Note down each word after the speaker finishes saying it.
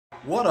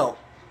What up?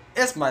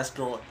 It's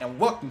Maestro, and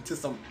welcome to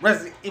some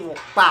Resident Evil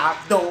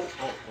 5 though.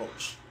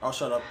 Oh,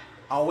 shut up.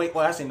 I'll wait.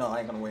 Well, actually, no,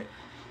 I ain't gonna wait.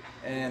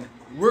 And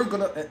we're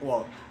gonna,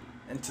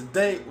 and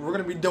today we're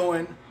gonna be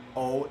doing,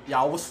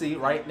 y'all will see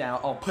right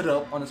now. I'll put it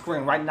up on the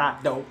screen right now,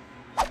 though.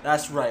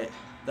 That's right,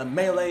 the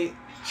Melee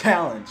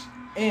Challenge.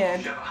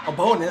 And a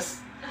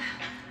bonus,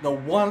 the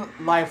One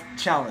Life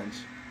Challenge.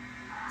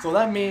 So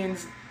that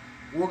means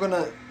we're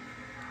gonna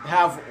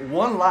have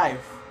one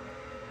life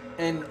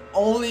and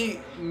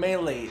only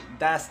melee,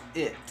 that's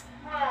it.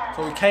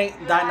 So we can't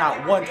die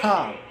not one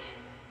time.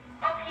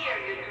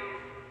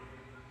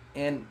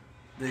 And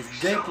this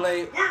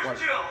gameplay,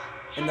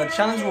 and the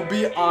challenge will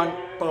be on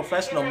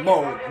professional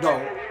mode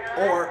though,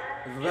 or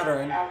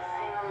veteran.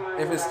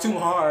 If it's too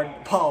hard,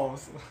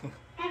 pause.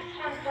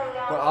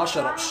 But I'll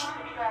shut up.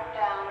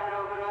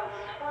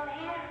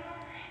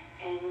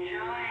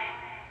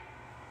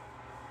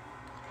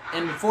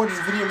 And before this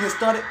video gets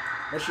started,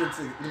 make sure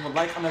to leave a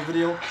like on the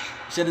video,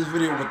 share this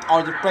video with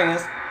all your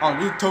friends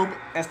on YouTube,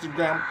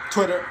 Instagram,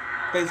 Twitter,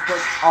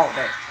 Facebook, all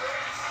that.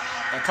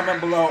 And comment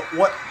below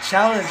what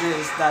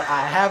challenges that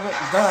I haven't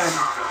done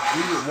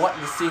you want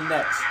to see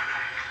next.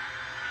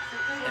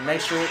 And make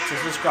sure to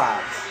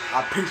subscribe.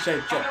 I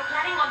appreciate you.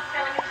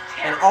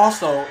 And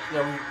also,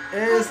 there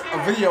is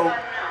a video,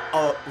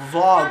 a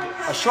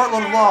vlog, a short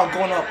little vlog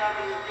going up.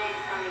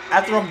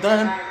 After I'm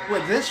done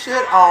with this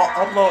shit, I'll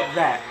upload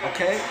that,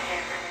 okay?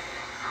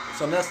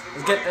 So let's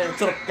get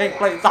into the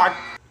gameplay. Start.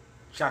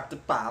 Chapter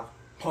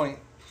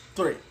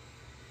 5.3.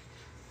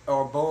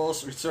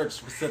 Ouroboros Research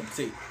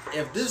Facility.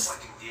 If this...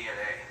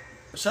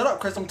 Shut up,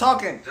 Chris, I'm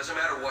talking. Doesn't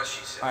matter what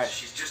she says. Right.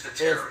 She's just a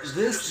terrorist. If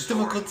this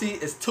difficulty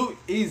is too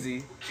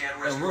easy,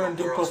 and we're gonna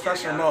do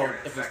professional mode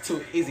if it's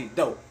too easy,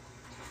 though.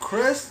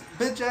 Chris,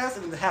 bitch ass,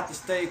 and have to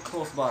stay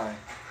close by.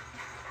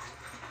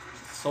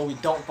 So we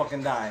don't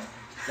fucking die.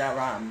 That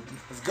rhyme.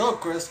 Let's go,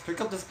 Chris. Pick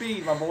up the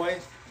speed, my boy.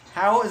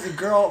 How is a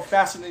girl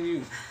faster than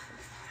you?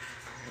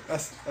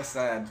 That's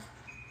sad.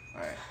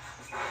 Alright.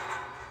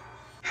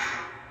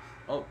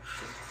 Oh,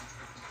 shit.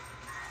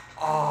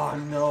 Oh,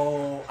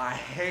 no. I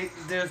hate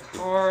this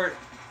part.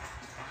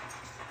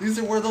 These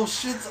are where those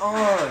shits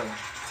are.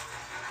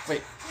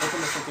 Wait. Open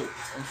this one too.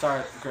 I'm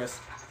sorry, Chris.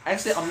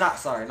 Actually, I'm not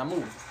sorry. Now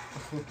move.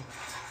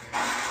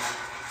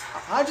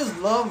 I just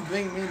love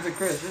being mean to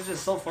Chris. It's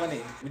just so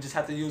funny. We just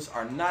have to use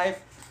our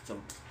knife to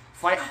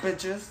fight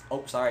bitches.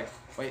 Oh, sorry.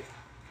 Wait.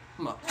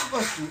 Come on.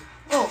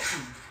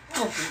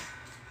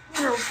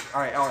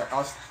 Alright.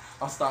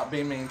 I'll stop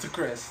being mean to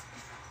Chris.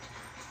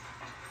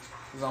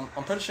 Cause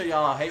I'm pretty sure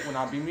y'all hate when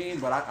I be mean,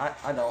 but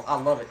I don't. I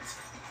love it.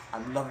 I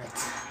love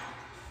it.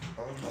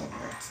 I love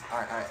it.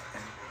 Alright.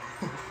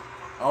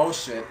 Oh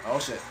shit.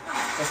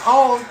 It's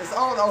on.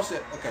 Oh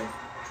shit. Okay,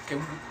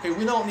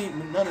 we don't need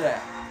none of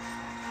that.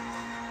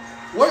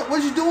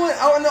 What you doing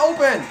out in the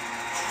open?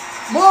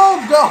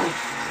 Move, go!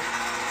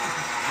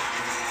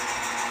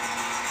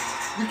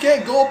 You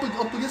can't go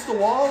up against the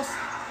walls?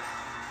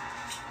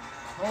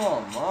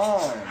 Come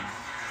on.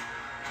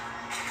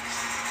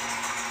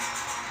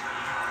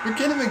 You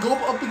can't even go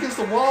up against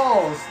the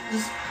walls.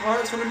 This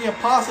part's gonna be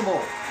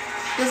impossible.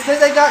 Because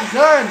they got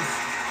guns.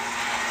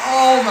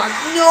 Oh my,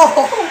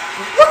 no!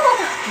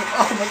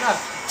 Oh my god.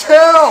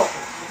 Chill!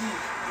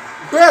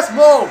 Chris,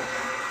 move!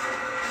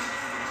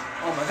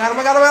 Oh my god.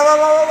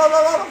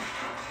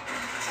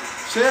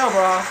 Chill,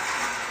 bro.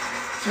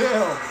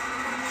 Chill.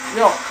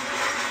 Yo.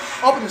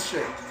 Open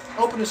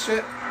this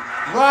shit.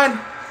 Run.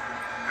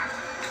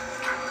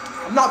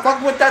 I'm not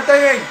fucking with that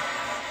thing.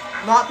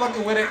 I'm not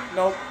fucking with it.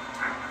 Nope.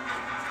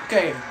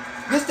 Okay.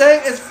 This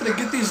thing is gonna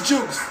get these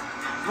jukes.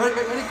 Ready,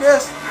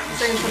 Chris? This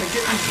thing is gonna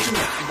get these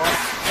jukes, boy.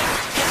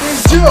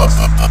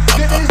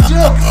 Get these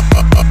jukes.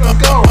 Let's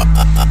go.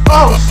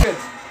 Oh shit.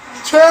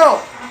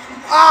 Chill.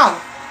 Ah.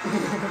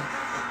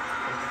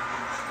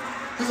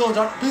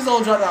 Please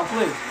don't drop down,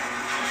 please.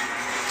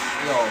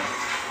 Yo.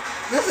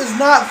 This is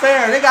not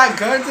fair. They got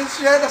guns and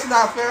shit. That's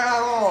not fair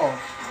at all.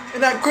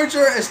 And that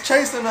creature is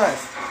chasing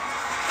us.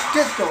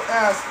 Get your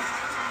ass.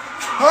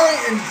 Hurry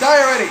and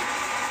die already.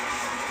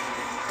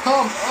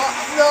 Come on.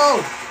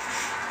 No.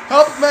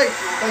 Help me.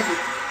 Thank you.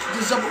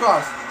 Just jump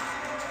across.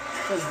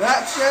 Because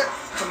that shit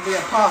can be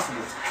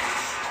impossible.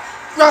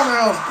 Run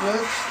around,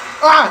 bitch.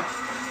 Ah.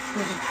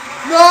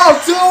 No,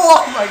 two.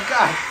 Oh my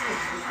god.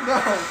 No.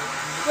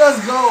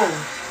 Let's go.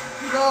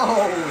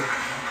 No.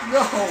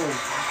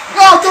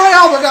 Oh, three!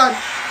 Oh my god!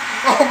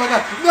 Oh my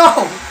god!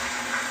 No!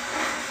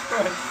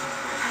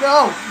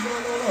 No!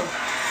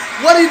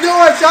 What are you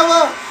doing,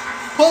 Chella?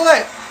 Pull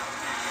it!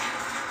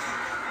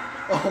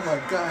 Oh my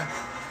god.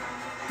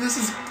 This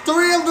is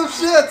three of them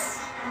shits!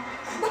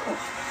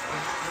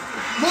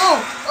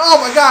 No! Oh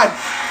my god!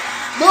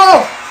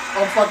 No!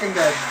 I'm fucking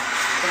dead.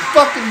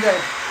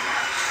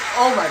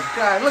 Oh my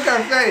god, look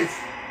at her face!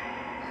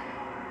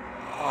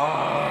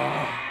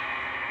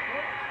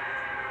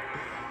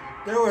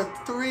 There were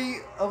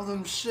three of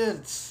them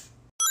shits.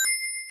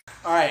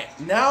 Alright,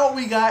 now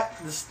we got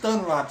the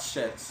stun rod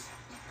shits.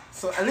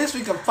 So at least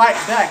we can fight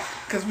back.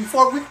 Because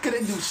before we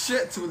couldn't do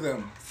shit to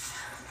them.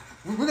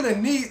 We're gonna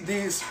need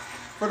these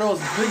for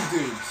those big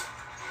dudes.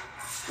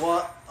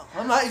 Well,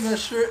 I'm not even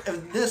sure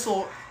if this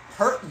will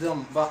hurt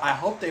them, but I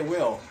hope they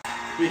will.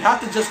 We have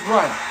to just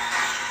run.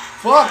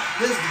 Fuck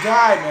this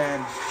guy,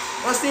 man.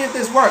 Let's see if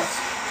this works.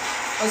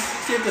 Let's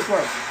see if this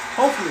works.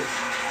 Hopefully.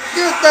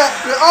 Get that.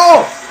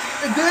 Oh!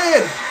 It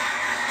did!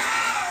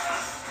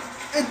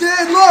 It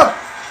did! Look!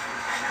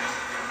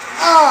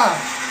 Ah!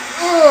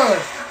 Oh!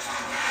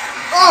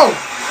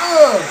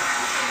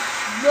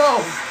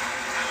 No!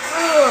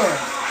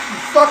 You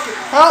fucking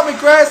help me,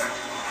 Chris!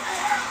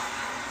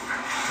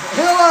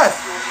 Heal us!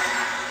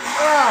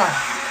 Ah!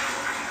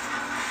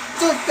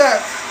 Took that,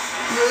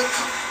 bitch!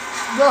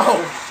 No!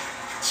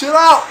 Chill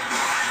out!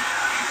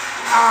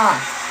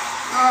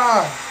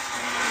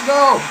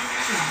 No!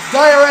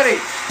 Die already!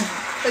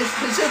 They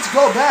should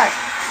go back!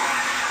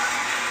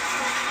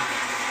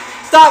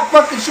 Stop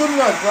fucking shooting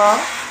us, bro!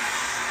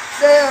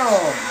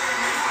 Damn!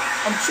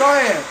 I'm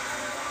trying!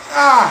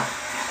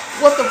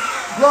 What the?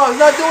 Bro, he's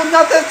not doing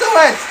nothing to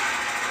it!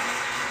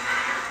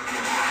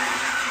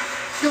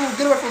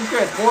 Get away from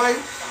Chris, boy!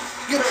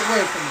 Get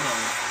away from him!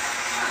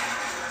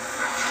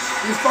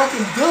 These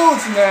fucking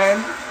dudes,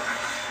 man!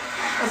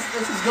 Let's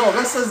just go.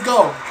 Let's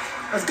go.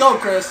 Let's go,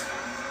 Chris.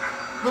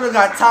 We don't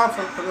got time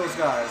for those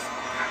guys.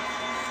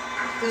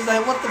 It's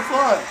like, what the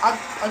fuck?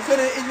 I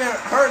couldn't even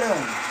hurt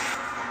him.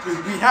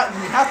 We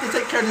have to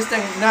take care of this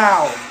thing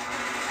now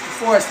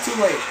before it's too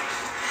late.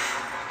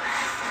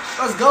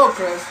 Let's go,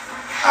 Chris.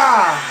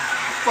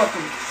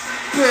 Fucking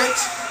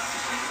bitch.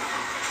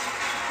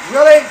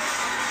 Really?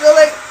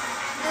 Really?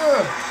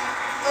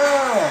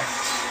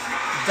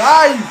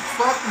 Die, you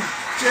fucking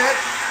shit.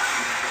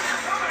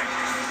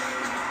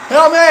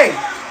 Help me!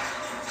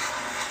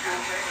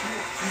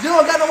 You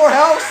don't got no more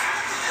health?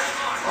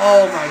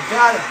 Oh my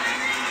god.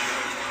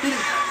 He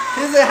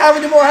doesn't have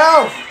any more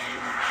health.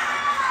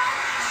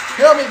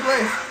 Help me,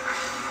 please.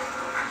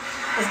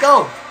 Let's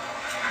go.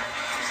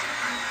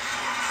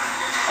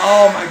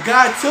 Oh my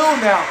god, two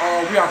now.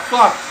 Oh, we are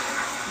fucked.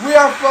 We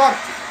are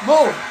fucked.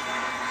 Move.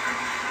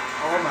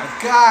 Oh my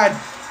god.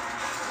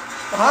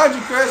 Behind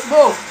you, Chris.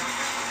 Move.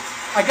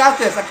 I got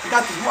this. I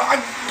got this. I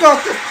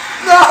got this.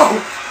 No!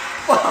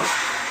 Fuck.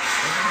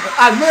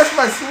 I missed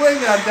my swing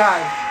and I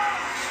died.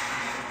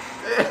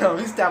 Damn,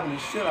 he's stabbing the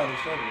shit out of his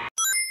shoulder.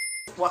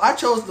 Well, I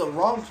chose the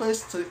wrong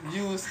place to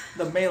use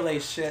the melee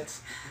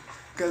shit.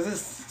 Because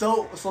it's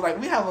so like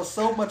we have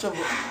so much of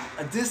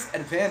a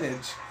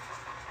disadvantage.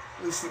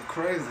 It's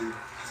crazy.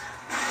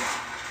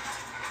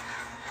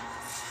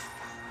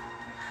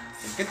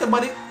 Get the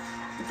money.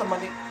 Get the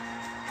money.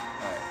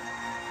 Alright.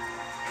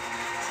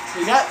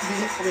 We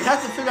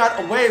have to figure out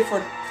a way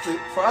for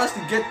us to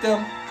get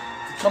them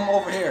to come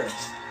over here.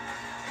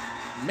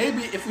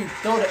 Maybe if we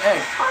throw the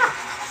egg.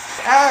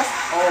 Ass.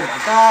 Oh my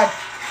god.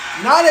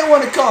 Now they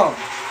want to come.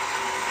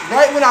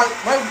 Right when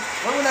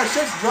that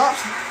shit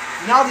drops,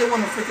 now they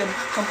want to freaking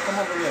come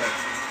over here.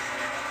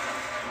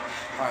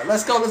 Alright,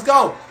 let's go, let's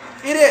go.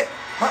 Eat it.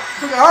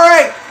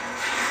 Alright.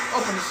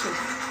 Open this shit.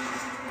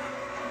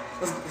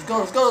 Let's go,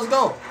 let's go, let's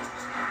go.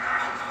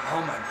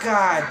 Oh my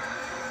god.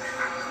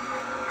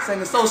 This thing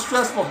is so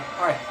stressful.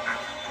 Alright.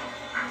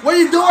 What are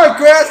you doing,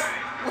 Chris?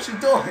 What you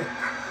doing?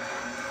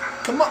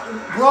 Come on,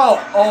 bro.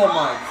 Oh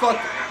my fuck.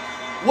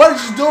 What are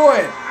you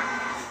doing?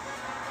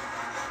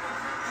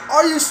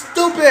 Are you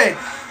stupid?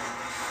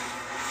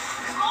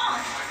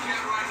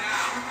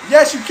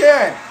 Yes, you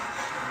can.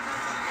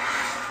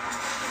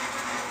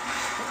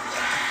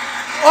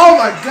 Oh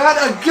my god,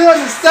 again,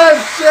 the same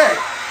shit.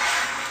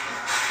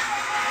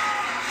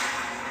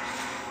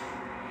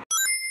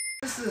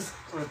 This is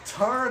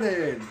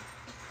retarded.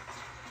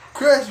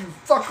 Chris, you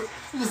fucker.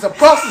 You were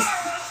supposed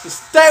to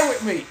stay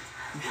with me.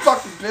 You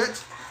fucking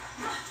bitch.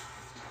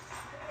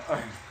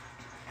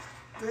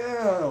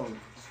 Damn.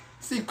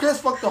 See, Chris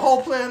fucked the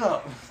whole plan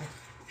up.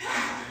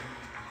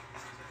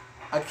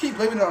 I keep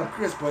blaming it on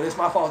Chris, but it's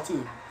my fault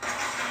too.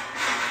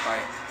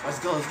 Alright, let's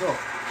go, let's go.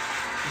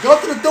 Go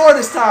through the door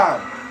this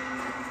time.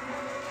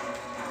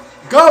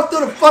 Go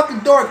through the fucking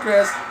door,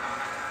 Chris.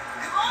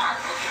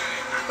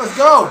 Let's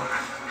go.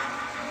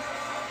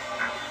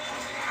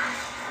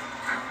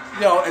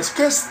 Yo, is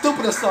Chris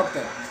stupid or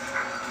something?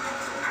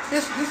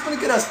 He's gonna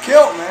get us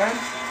killed, man.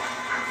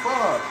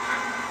 Fuck.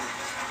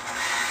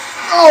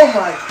 Oh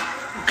my.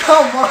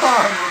 Come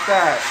on with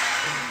that.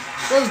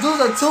 Those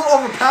dudes are too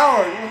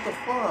overpowered. What the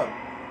fuck?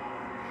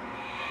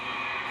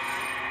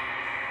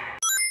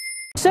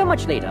 So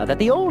much later that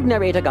the old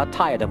narrator got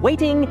tired of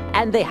waiting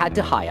and they had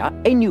to hire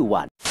a new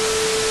one.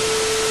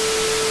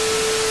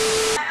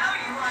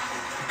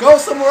 Go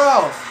somewhere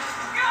else.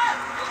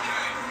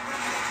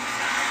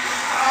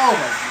 Oh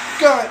my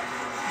god.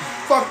 You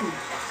fucking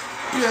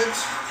bitch.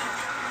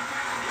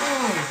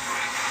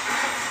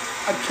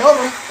 I killed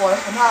him. Well,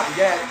 not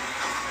yet.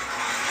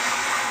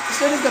 This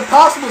shit is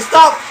impossible.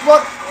 Stop.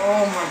 Fuck.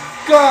 Oh my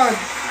god.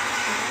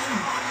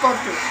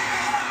 Fucker.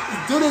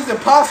 This dude is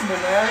impossible,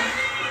 man.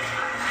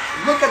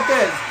 Look at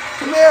this.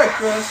 Come here,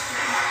 Chris.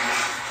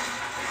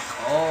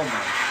 Oh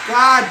my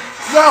god.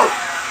 No.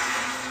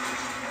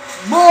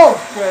 Move,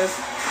 Chris.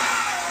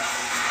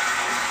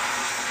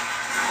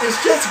 It's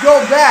just go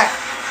back.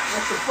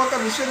 What the fuck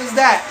kind of shit is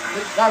that?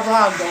 That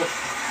rhyme though.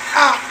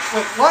 Ah,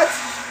 wait, what?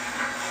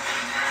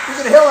 Who's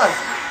gonna heal us?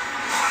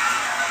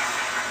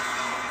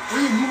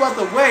 Will you move out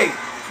the way,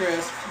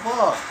 Chris?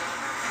 Fuck.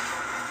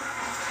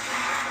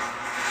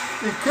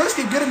 Did Chris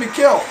keep getting me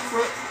killed?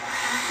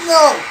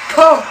 No,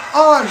 come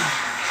on,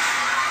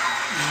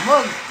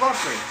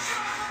 motherfucker.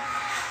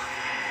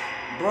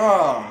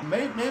 Bruh.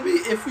 Maybe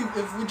if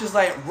we just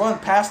like run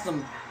past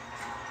them,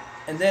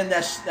 and then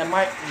that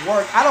might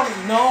work. I don't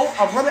know.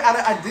 I'm running out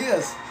of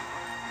ideas.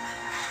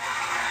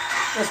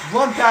 Let's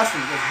run past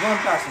them. Let's run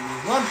past them.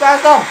 Let's run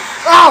past them.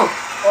 Ow!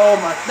 Oh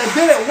my! That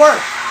didn't work.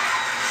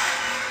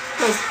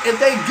 Because if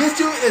they get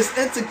you, it's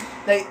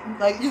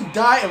like you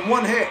die in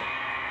one hit.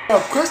 Yo,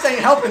 Chris ain't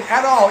helping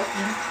at all.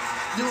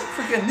 You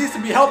freaking needs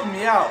to be helping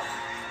me out.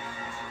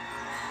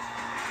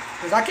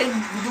 Because I can't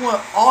be doing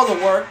all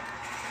the work.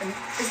 And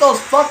it's those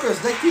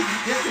fuckers. They keep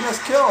getting us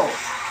killed.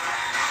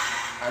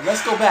 Alright,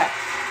 let's go back.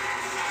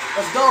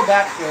 Let's go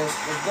back, Chris.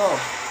 Let's go.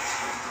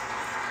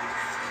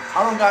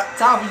 I don't got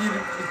time for you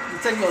to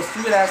take your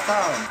stupid ass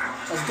time.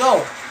 Let's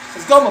go.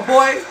 Let's go, my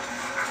boy.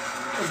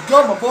 Let's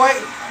go, my boy.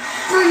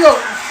 Bring your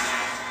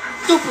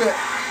stupid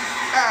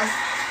ass.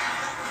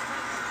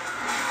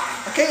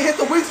 I can't hit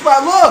the weak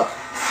spot. Look.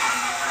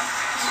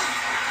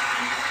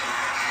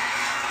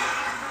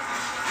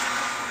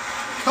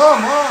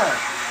 Come on.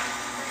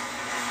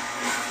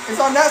 It's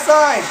on that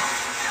side.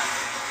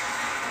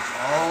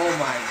 Oh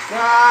my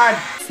God.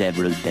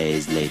 Several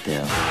days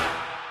later.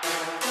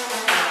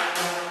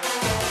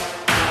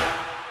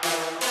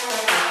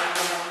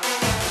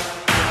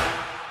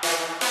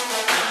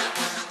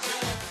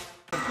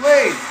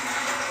 Please.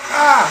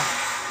 Ah.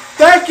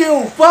 Thank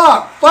you.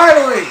 Fuck.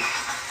 Finally.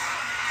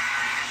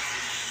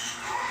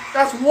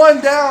 That's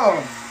one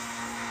down.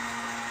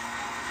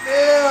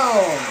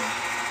 Damn.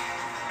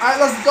 Alright,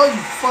 let's go,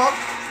 you fuck.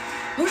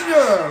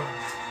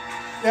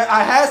 Yeah,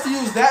 I had to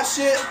use that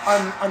shit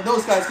on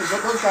those guys because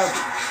those guys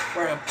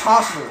were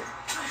impossible.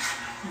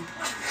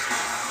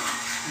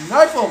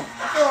 Knife him.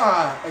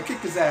 Ah, and kick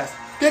his ass.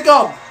 Kick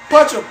him.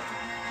 Punch him.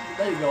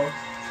 There you go.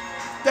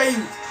 There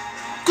you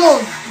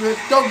go.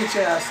 Don't get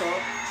your ass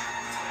up.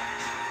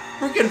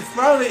 Freaking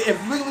finally, if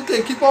we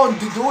can keep on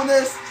doing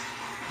this,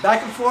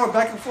 back and forth,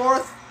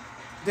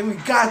 then we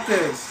got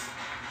this.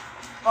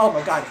 Oh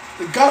my God,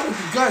 the guy with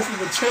the guns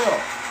will chill.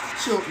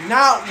 Shoot,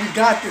 now we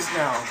got this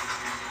now.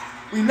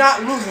 We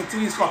not losing to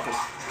these fuckers.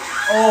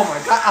 Oh my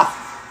God,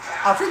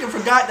 I freaking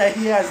forgot that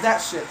he has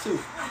that shit too.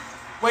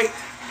 Wait,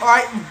 all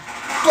right,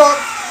 fuck.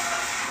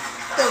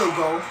 There we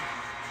go.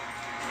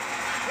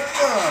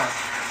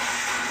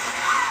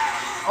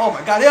 Oh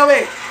my God, help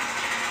me.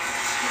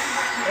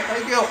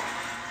 Thank you.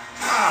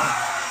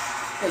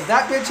 Cause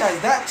that bitch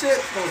has that shit,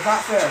 so it's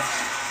not fair.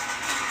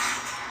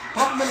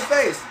 Pump him in the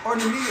face, or in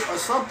the knee, or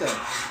something.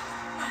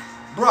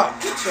 Bruh,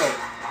 get your...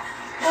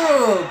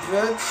 Oh,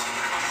 bitch.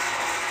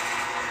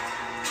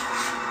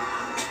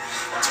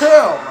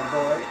 Chill, my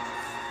boy.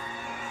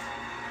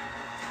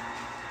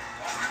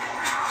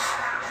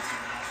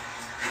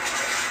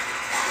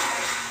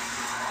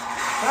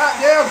 God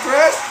damn,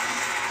 Chris.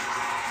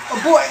 Oh,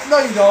 boy. No,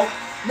 you don't.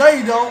 No,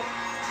 you don't.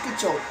 Get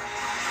your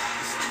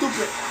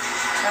stupid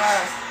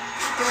ass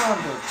down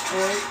there,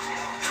 boy.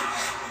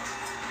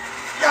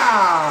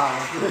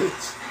 Ah,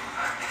 bitch.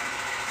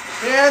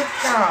 And,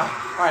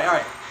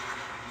 alright.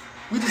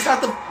 We just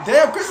have to,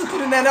 damn, Chris is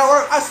putting that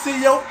out. I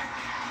see you.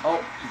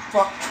 Oh,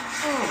 fuck.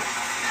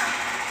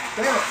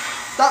 Damn it.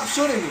 Stop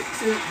shooting me.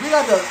 See, we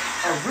got a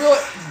real,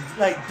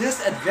 like,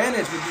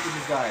 disadvantage with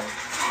these guys.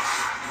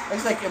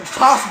 It's like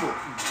impossible.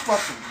 You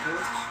fucking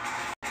bitch.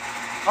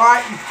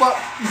 Alright,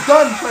 he's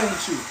done playing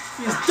with you.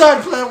 He's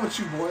done playing with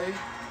you, boy.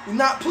 You're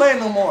not playing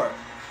no more.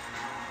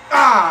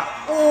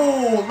 Ah!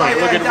 Oh! Right,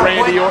 look at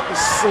Randy Orton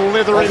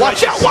slithering.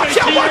 Watch out! Watch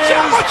out! Watch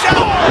out! Watch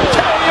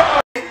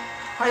out!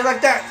 How you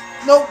like that?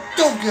 No,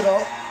 don't get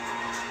up.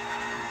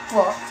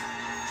 Fuck.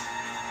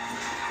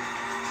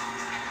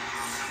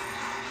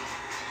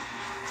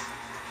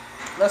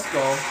 Let's go.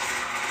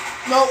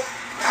 No.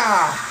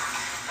 Ah.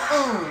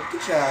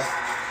 Get your ass.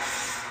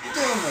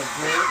 Damn it,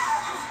 bro.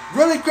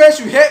 Really, Chris?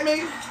 You hit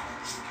me?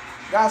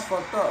 That's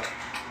fucked up.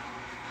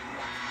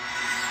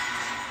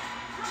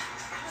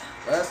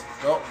 Let's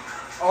go.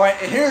 Alright,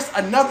 and here's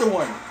another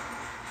one.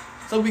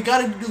 So we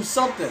gotta do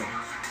something.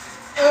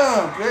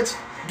 Bitch.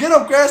 Get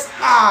him, Chris.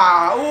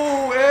 Ah,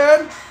 ooh,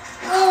 and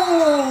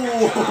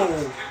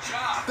ooh.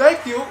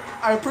 Thank you.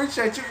 I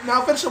appreciate you.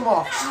 Now finish him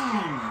off.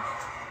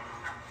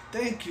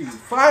 Thank you.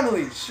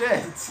 Finally,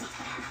 shit.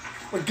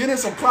 We're getting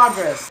some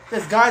progress.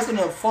 This guy's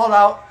gonna fall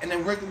out, and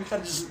then we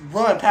gotta just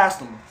run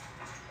past him.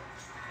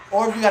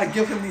 Or we gotta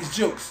give him these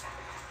jukes.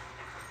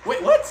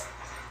 Wait, what?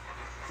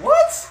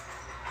 What?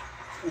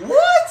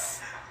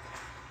 What?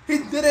 He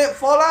didn't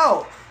fall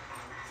out.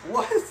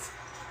 What?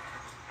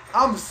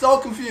 I'm so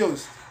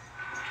confused.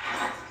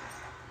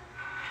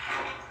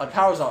 My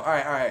power's off.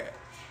 Alright.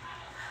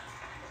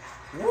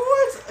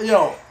 What?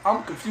 Yo,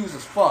 I'm confused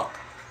as fuck.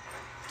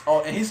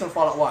 Oh, and he's gonna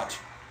fall out. Watch.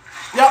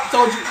 Yep,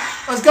 told you.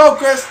 Let's go,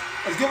 Chris.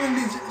 Let's give him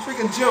these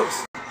freaking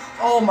jukes.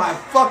 Oh my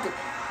fucking.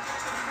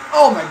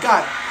 Oh my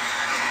god.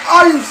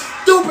 Are you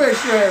stupid,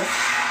 Chris?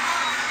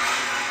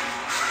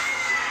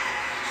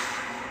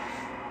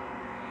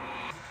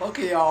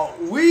 Okay, y'all.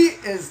 We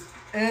is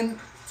in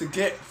to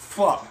get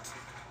fucked.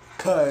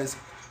 Cause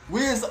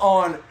we is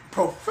on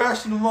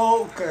professional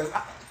mode. Cause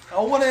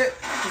I wanted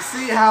to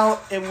see how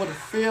it would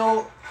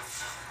feel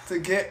to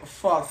get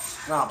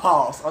fucked. Nah,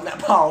 pause. On that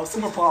pause.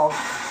 Super pause.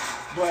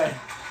 But,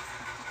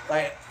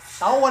 like,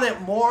 I wanted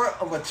more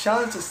of a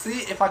challenge to see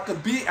if I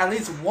could beat at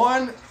least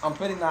one. I'm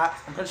pretty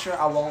sure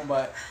I won't,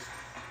 but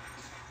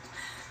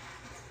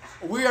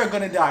we are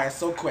gonna die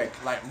so quick.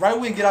 Like, right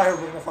when we get out here,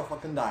 we're gonna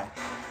fucking die.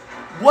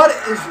 What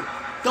is...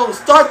 Don't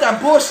start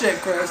that bullshit,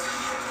 Chris.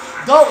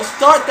 Don't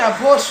start that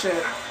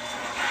bullshit.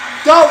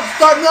 Don't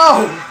start...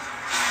 No!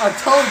 I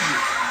told you.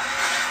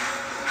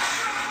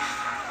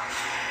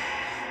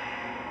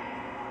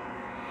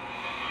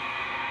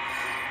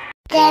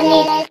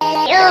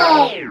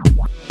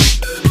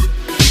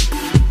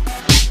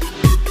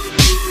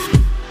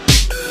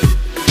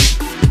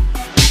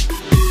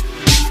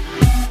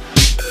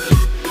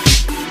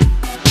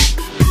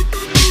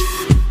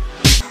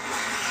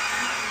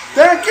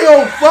 Thank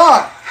you,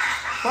 fuck!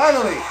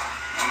 Finally!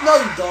 No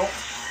you don't.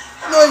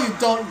 No you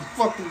don't, you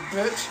fucking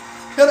bitch.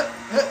 Hit it,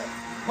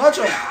 punch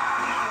him.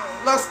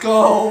 Let's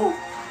go.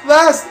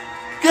 Let's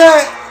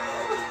get...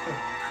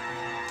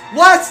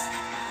 What?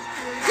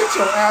 Get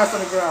your ass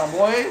on the ground,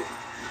 boy.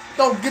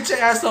 Don't get your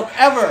ass up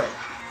ever.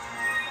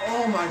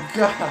 Oh my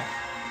god.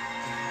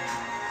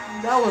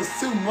 That was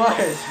too much,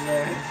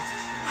 man.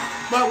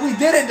 But we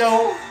did it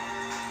though.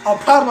 I'm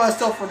proud of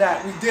myself for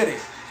that. We did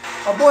it.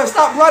 Oh boy,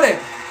 stop running.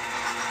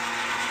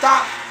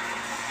 Stop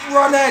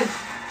running!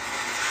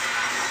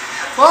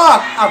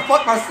 Fuck! I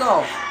fucked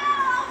myself.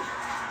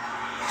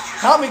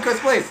 Help me, Chris,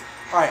 please.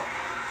 Alright.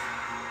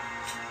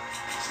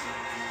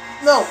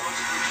 No.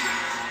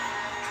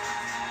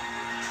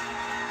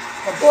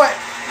 My boy.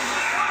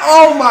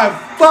 Oh my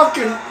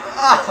fucking...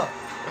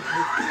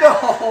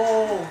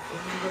 No.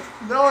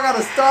 No, I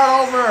gotta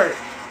start over.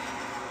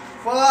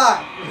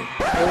 Fuck.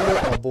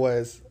 Hold on,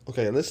 boys.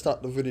 Okay, let's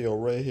stop the video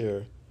right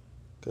here.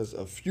 Because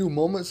a few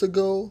moments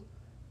ago,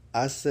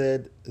 I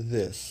said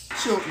this.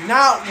 Shoot,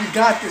 now we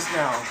got this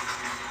now.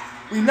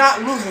 We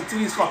not losing to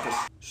these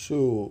fuckers.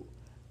 Shoot,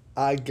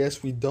 I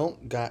guess we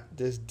don't got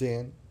this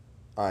then.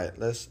 Alright,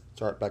 let's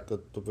start back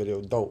up the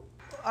video. Dope.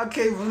 I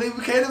can't believe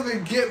we can't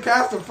even get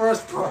past the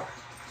first part.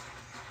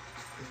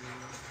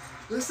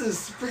 This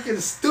is freaking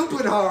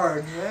stupid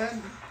hard,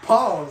 man.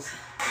 Pause.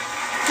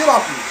 Get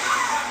off me.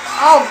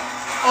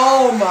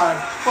 Oh my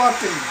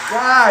fucking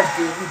god,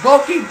 dude. We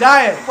both keep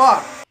dying.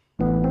 Fuck.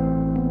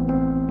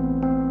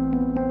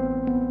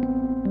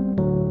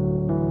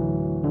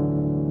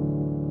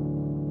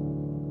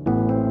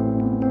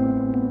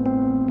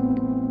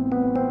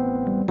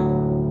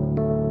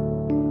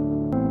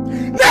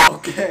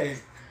 Okay,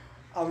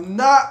 I'm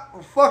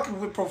not fucking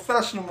with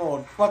professional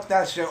mode. Fuck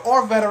that shit.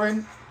 Or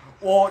veteran.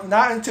 Or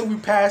not until we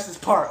pass this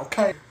part,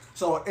 okay?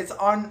 So it's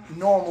on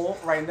normal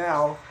right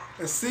now.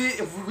 Let's see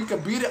if we can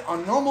beat it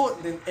on normal.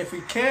 Then if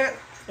we can't,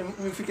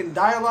 if we can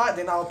die a lot,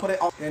 then I'll put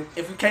it on. And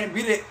if we can't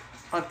beat it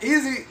on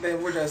easy,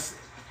 then we're just...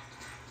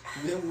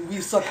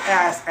 we suck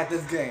ass at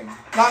this game.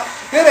 Not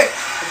hit it!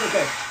 It's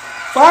okay.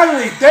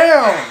 Finally,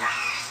 damn!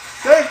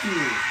 Thank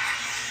you.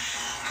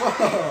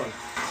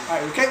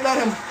 Alright, we can't let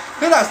him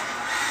hit us.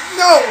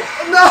 No!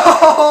 No!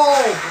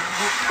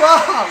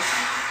 Fuck!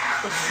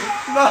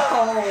 No!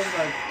 Oh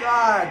my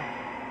god!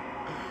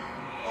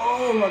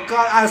 Oh my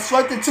god! I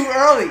swiped it too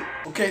early.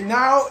 Okay,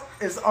 now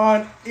it's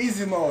on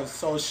easy mode,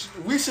 so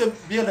we should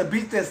be able to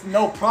beat this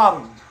no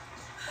problem.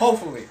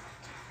 Hopefully,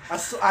 I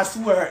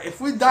swear.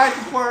 If we die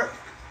this part,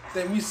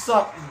 then we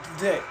suck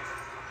dick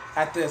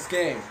at this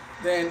game.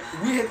 Then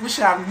we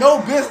should have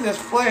no business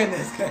playing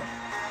this game.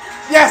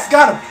 Yes,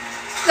 got him.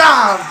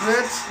 Ah,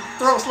 bitch!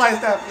 Throat slice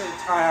that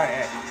bitch.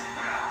 Alright.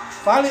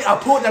 Finally, I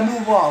pulled that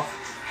move off.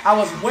 I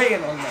was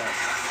waiting on that.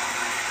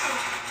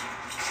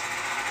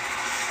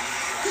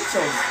 Get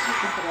your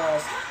stupid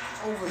ass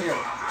over here,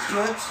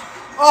 bitch.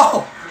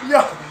 Oh,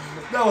 yo,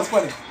 that was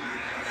funny.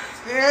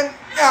 And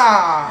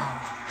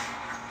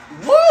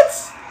what?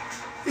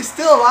 He's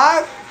still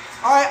alive?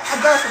 All right, I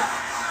got some.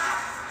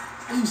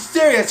 Are you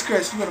serious,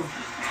 Chris? You gonna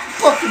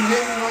fucking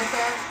hit me like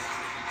that?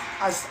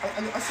 I said,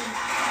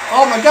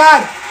 oh my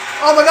god!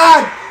 Oh my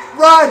god!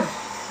 Run!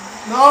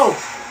 No!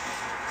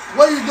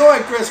 What are you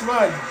doing, Chris?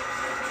 Run!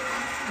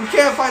 We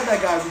can't fight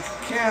that guy. We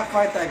can't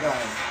fight that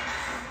guy.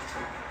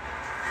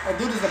 That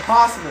dude is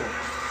impossible.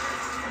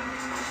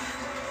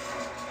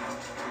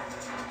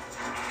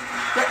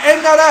 They're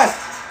aiming at us!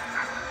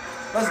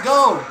 Let's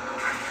go!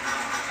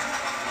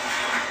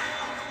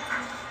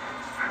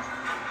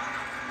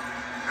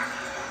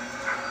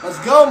 Let's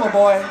go, my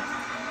boy!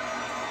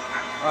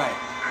 Alright.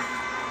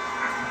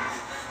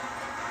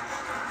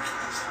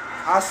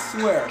 I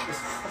swear, it's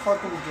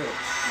fucking good.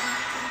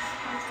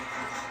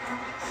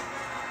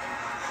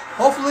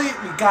 Hopefully,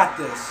 we got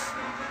this.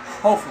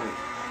 Hopefully.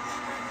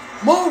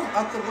 Move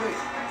out the way.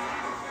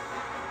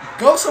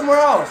 Go somewhere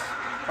else.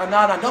 Oh,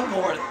 no, don't go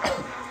over it.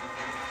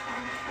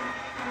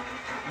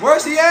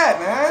 Where's he at,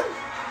 man?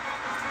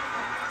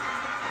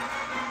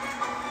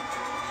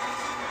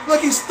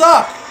 Look, he's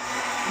stuck.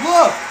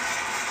 Look.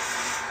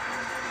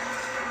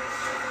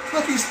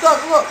 Look, he's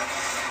stuck. Look.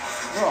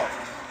 Bro.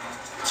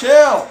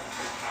 Chill.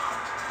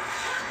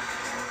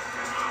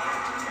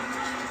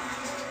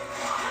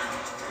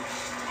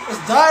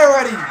 Let's die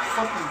already,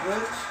 fucking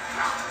bitch.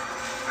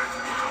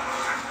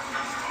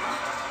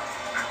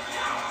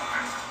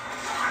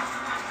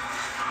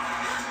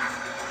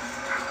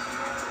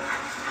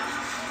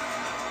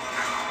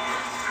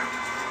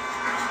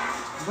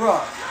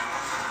 Bruh.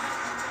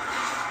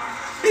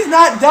 He's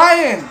not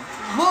dying.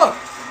 Look.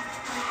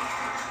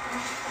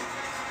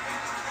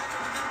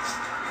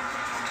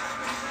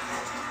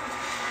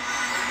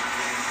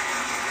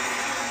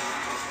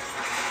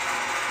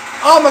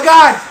 Oh my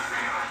god.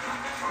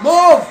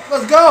 Move.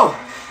 Let's go.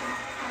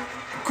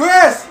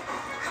 Chris.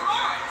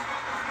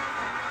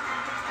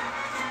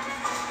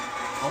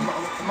 Oh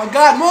my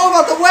god. Move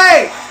out the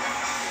way.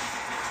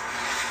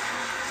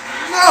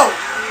 No.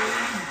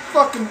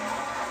 Fucking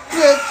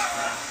bitch.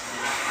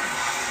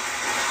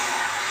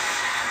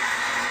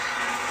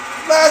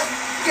 Let's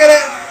get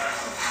it!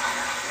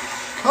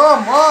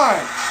 Come on!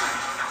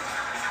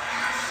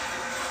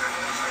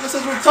 This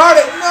is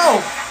retarded!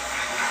 No!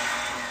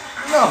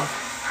 No!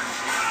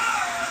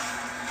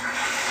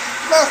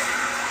 Let's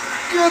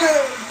get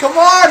it! Come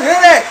on,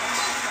 hit it!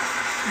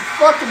 You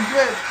fucking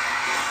bitch!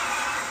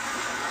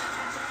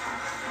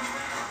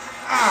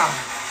 Ah!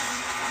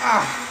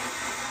 Ah!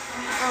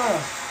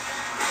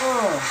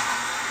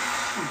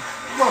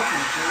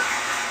 Fucking bitch!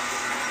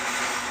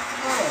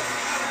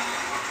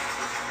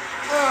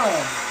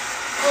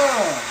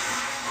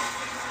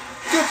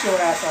 Get your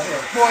ass out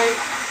here, boy.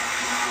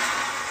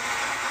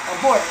 Oh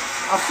boy,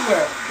 I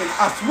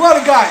swear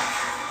to God.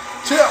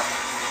 Chill.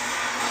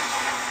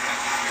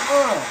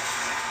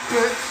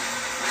 Bitch.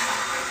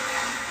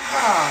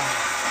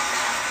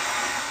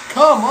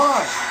 Come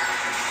on.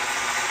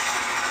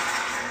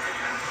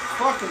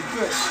 Fucking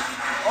bitch.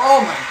 Oh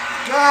my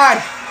God.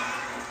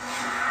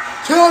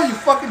 Kill you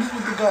fucking dude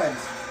with the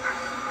guns.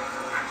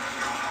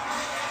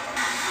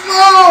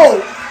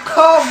 No!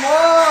 Come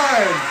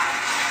on!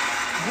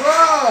 Bro,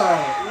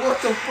 what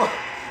the fuck?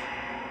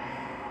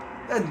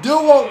 That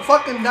dude won't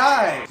fucking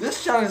die.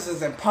 This challenge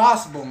is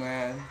impossible,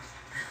 man.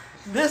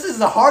 This is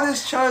the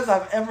hardest challenge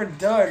I've ever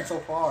done so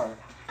far.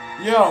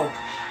 Yo.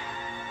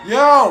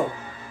 Yo!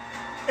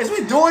 Is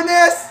we doing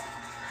this?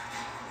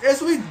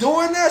 Is we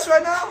doing this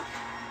right now?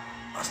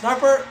 A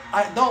sniper?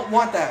 I don't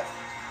want that.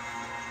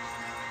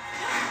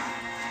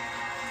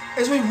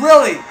 Is we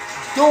really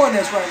doing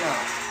this right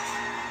now?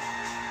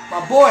 My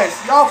boys,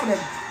 y'all finna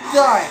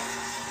die.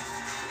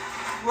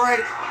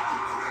 Right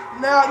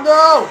now,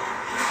 no!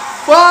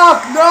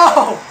 Fuck,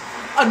 no!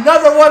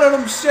 Another one of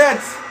them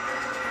shits!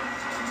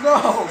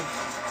 No!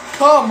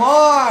 Come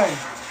on!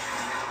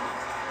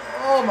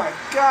 Oh my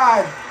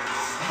God!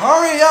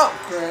 Hurry up,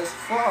 Chris!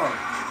 Fuck!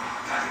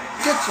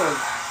 Get your...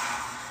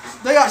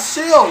 They got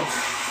shields!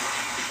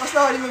 That's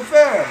not even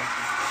fair!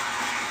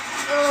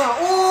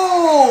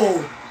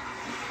 Oh!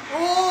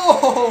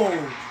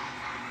 Oh!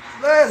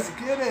 Let's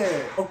get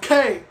it!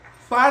 Okay,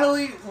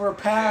 finally we're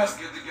past...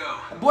 Good to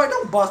go. Boy,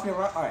 don't boss me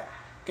around. Alright.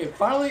 Okay,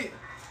 finally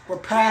we're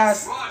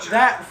past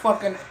that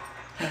fucking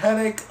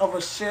headache of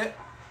a shit.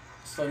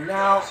 So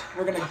now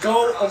we're gonna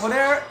go over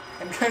there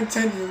and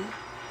continue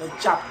the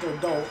chapter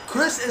though.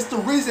 Chris is the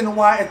reason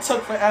why it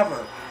took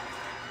forever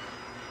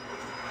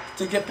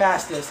to get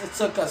past this. It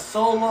took us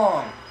so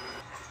long.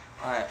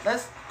 Alright,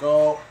 let's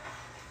go.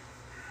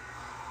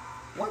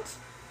 What?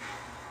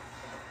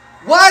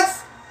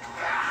 What?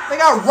 They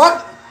got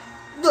rock...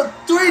 The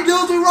 3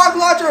 dudes with rock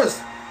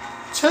launchers!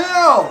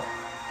 Chill!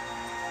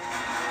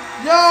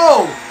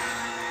 Yo!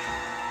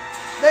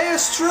 They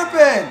is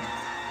tripping!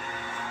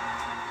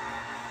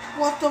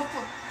 What the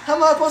fuck? How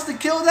am I supposed to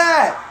kill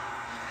that?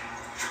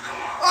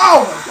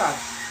 Oh my God!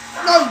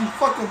 No, you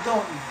fucking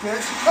don't, you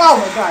bitch! Oh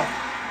my God!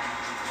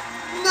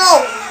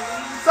 No!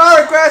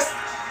 Sorry, Chris!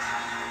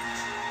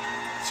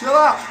 Chill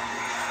out!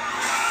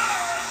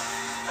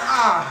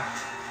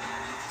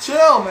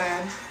 Chill,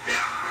 man!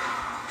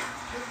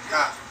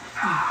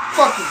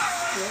 Fucking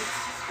shit.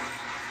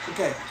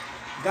 Okay,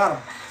 got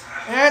him.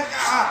 And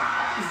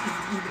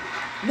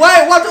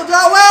wait, what the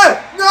hell? Wait!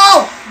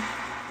 No!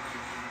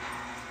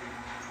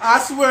 I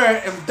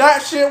swear, if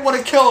that shit would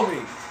have killed me,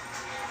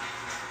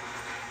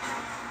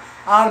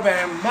 I'd have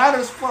been mad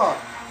as fuck.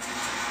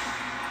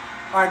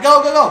 Alright,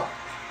 go, go, go.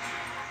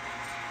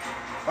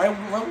 Why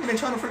are they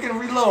trying to freaking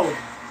reload?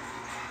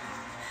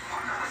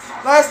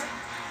 Let's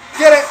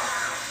get it.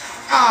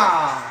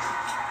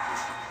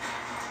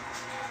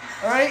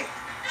 Alright.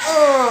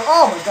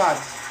 Oh my God.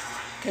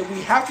 Okay,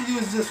 we have to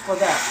use this for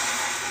that.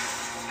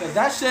 Because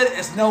that shit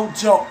is no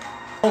joke.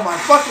 Oh my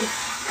fucking...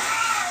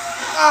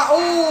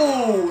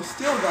 oh!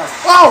 Still got...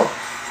 Oh!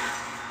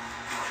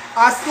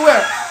 I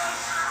swear.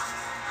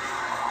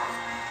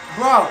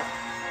 Bro.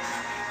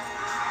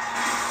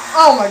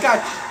 Oh my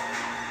God.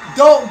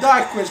 Don't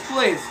die, Chris,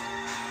 please.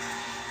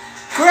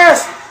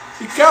 Chris,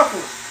 be careful.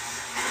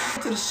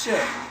 To the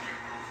shit.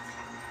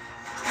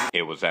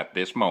 It was at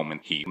this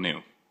moment he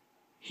knew.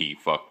 He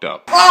fucked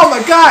up. Oh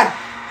my god!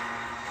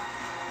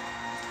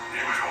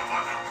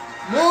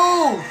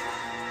 Move!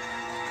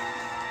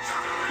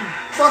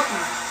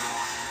 Fucking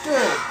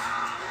dude.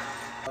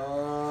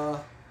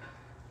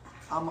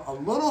 I'm a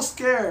little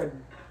scared.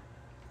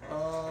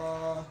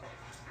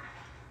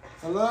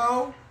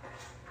 Hello?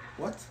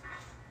 What?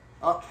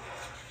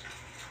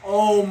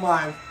 Oh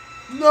my.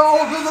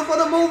 No, these are from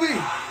the movie.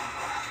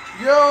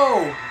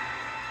 Yo.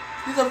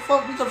 These are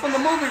from the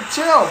movie.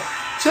 Chill.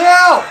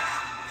 Chill.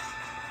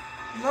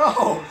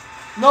 No.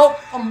 Nope,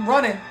 I'm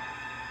running.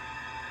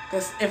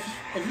 Cause if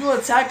you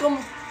attack them,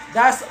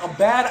 that's a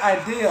bad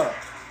idea.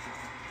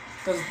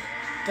 Cause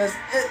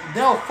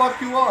they'll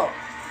fuck you up.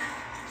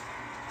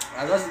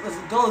 Alright, let's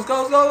go.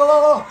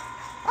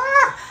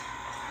 Ah!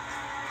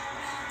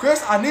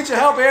 Chris, I need your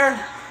help here.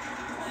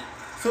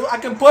 So I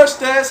can push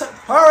this.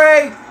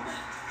 Hurry!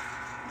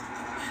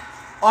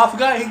 Oh, I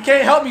forgot he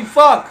can't help me.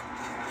 Fuck.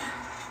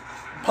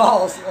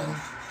 Pause.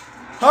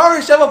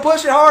 Hurry, Sheva,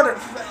 push it harder.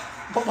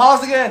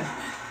 Pause again.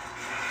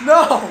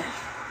 No.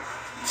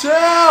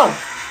 Chill.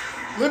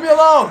 Leave me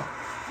alone.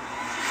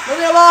 Leave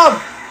me alone.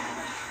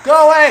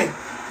 Go away.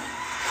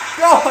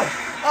 Go away.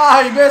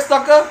 Ah, you missed,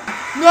 sucker.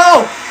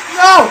 No.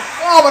 No.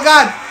 Oh my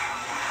god.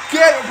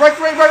 Break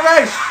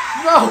range.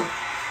 No.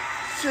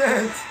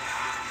 Shit.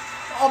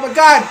 Oh my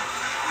god.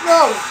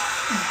 No.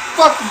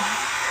 Fucking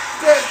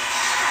shit.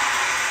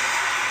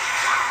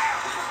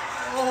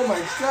 Oh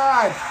my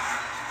god.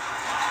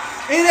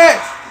 Eat it.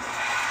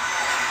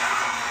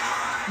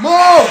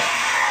 Move.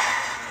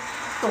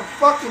 The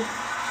fucking.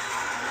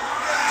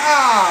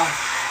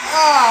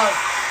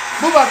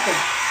 Move out the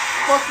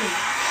fucking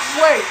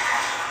way.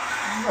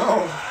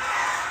 No.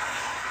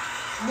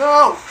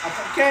 No. I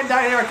can't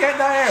die here.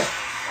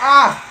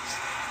 Ah.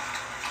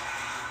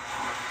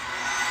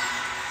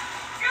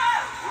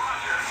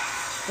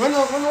 Run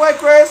away,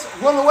 Chris.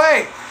 Run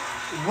away.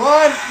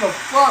 Run the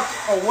fuck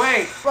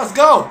away. Let's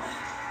go.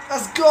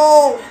 Let's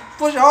go.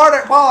 Push it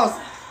harder. Pause.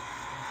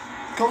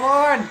 Come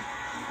on.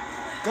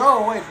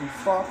 Go away, you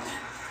fuck.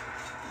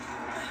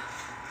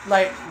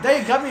 Like,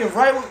 they got me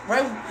right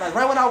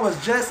when I was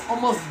just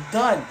almost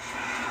done.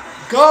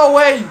 Go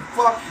away, you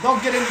fuck.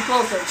 Don't get any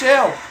closer.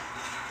 Chill.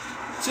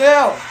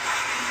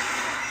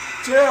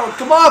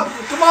 Come on,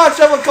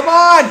 Sheva. Come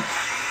on,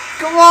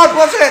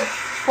 push it.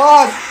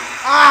 Pause.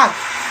 Ah.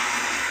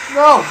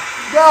 No.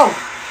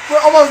 We're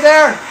almost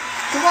there.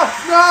 Come on.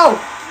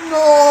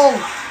 No.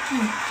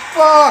 You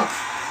fuck.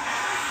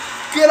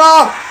 Get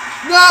off.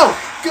 No.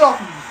 Get off,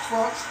 you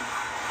fuck.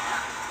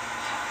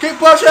 Keep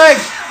pushing.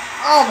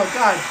 Oh my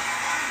god.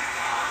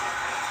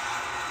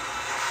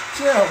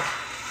 Chill.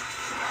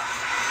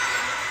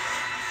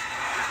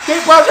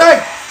 Keep pushing.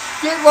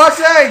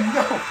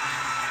 No.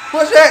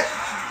 Push it.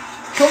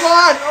 Come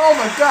on. Oh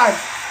my god.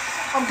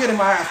 I'm getting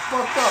my ass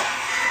fucked up.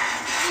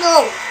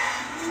 No.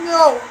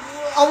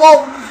 I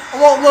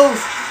won't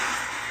lose.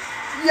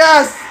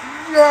 Yes.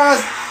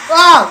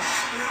 Ah.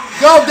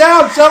 Go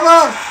down,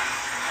 Sheva.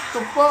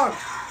 The fuck.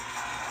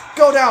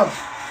 Go down.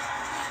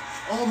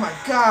 Oh my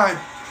god.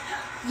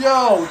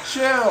 Yo,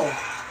 chill.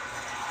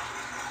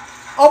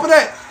 Open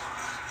it.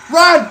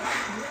 Run.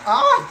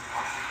 Ah.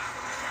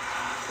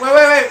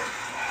 Wait.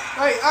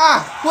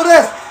 Pull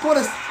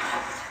this.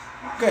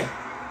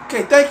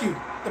 Okay, thank you.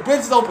 The bridge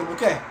is open.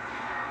 Okay.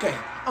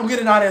 I'm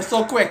getting out of here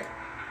so quick.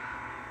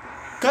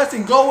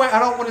 Cussing, go away. I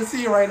don't want to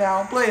see you right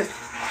now. Please.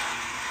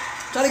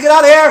 Trying to get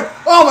out of here.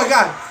 Oh my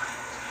god.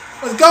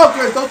 Let's go,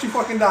 Chris. Don't you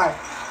fucking die.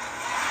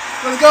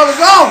 Let's go.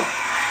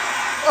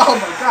 Oh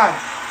my god.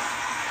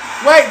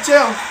 Wait,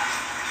 chill.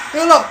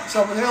 Heal up,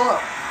 someone. Heal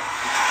up.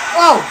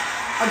 Oh,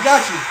 I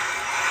got you.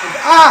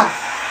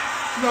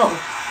 No.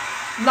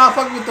 I'm not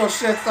fucking with those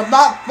shits. I'm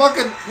not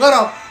fucking with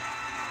them.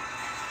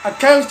 I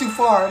came too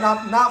far, and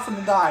I'm not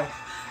finna die.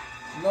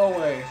 No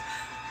way.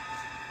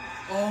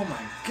 Oh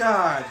my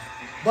god.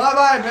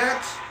 Bye-bye,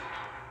 bitch.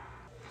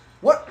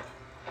 What?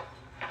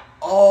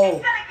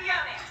 Oh.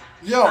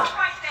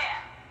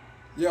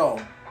 Yo.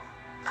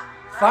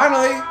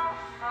 Finally.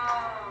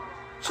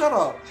 Shut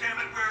up.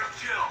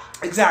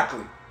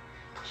 Exactly.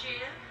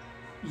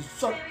 You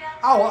suck.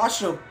 I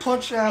should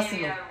punch your ass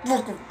in the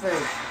fucking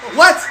face.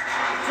 What?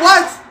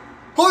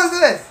 Who is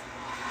this?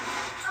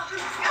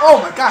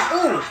 Oh my god.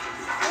 Ooh.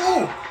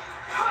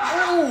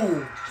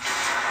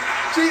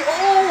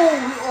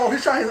 He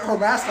shot her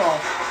mask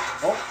off.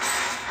 Oh.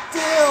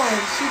 Damn,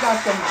 she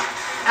got them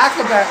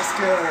acrobat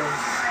skills.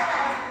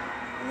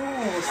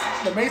 Ooh,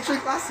 the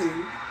Matrix, I see.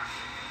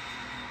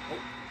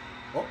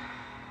 Oh.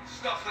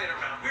 Stop playing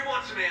around. We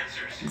want some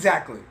answers.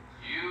 Exactly.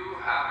 You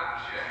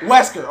have a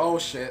Wesker. Oh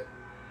shit.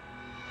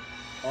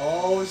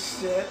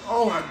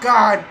 Oh my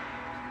god.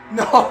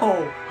 No.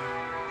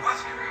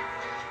 Wesker.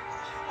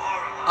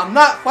 I'm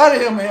not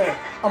fighting him here.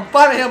 I'm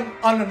fighting him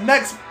on the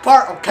next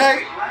part,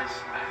 okay?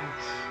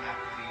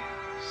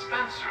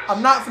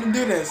 I'm not gonna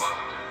do this.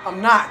 I'm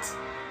not.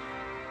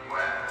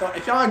 So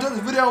if y'all enjoyed this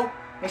video,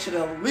 make sure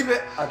to leave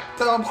it a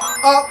thumbs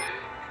up.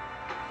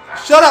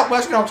 Shut up,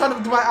 Wesker. I'm trying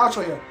to do my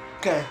outro here.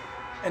 Okay.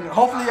 And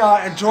hopefully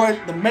y'all enjoyed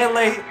the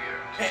melee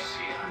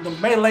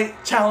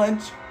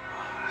challenge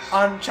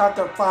on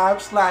chapter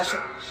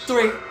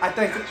 5/3. I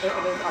think,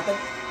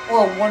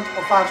 or 1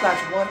 or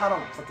 5/1. I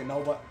don't freaking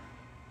know, but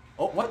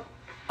oh, what?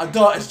 A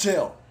duh is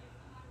jail.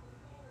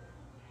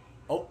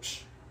 Oh,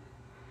 shh.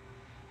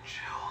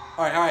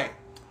 All right.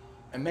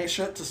 And make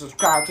sure to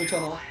subscribe to the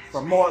channel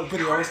for more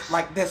videos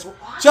like this.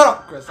 Shut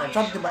up, Chris. I'm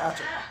trying to do my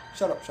outro.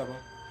 Shut up.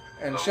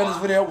 And share this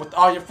video with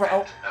all your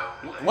friends.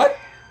 Oh, what?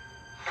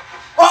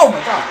 Oh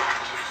my god.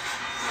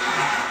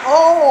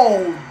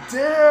 Oh,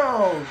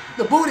 damn.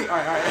 The booty. All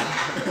right.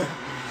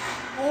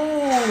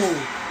 Ooh.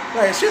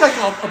 Like, she's like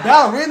a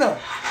ballerina.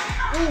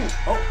 Ooh.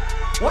 Oh,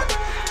 what?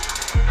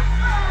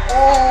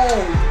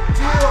 Oh,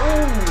 damn.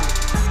 Ooh.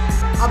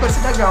 I bet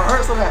she that got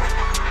hurt so bad.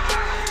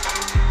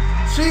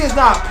 She is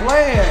not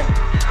playing.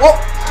 Oh.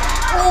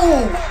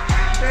 Ooh.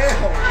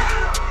 Damn.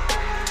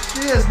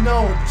 She is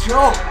no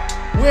joke.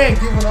 We ain't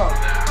giving up.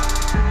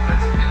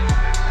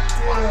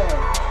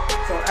 Damn.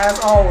 So as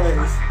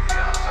always,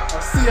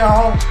 I'll see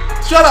y'all.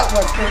 Shut up,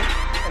 Wesker.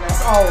 And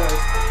as always,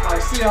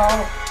 I'll see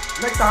y'all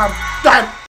next time. Bye.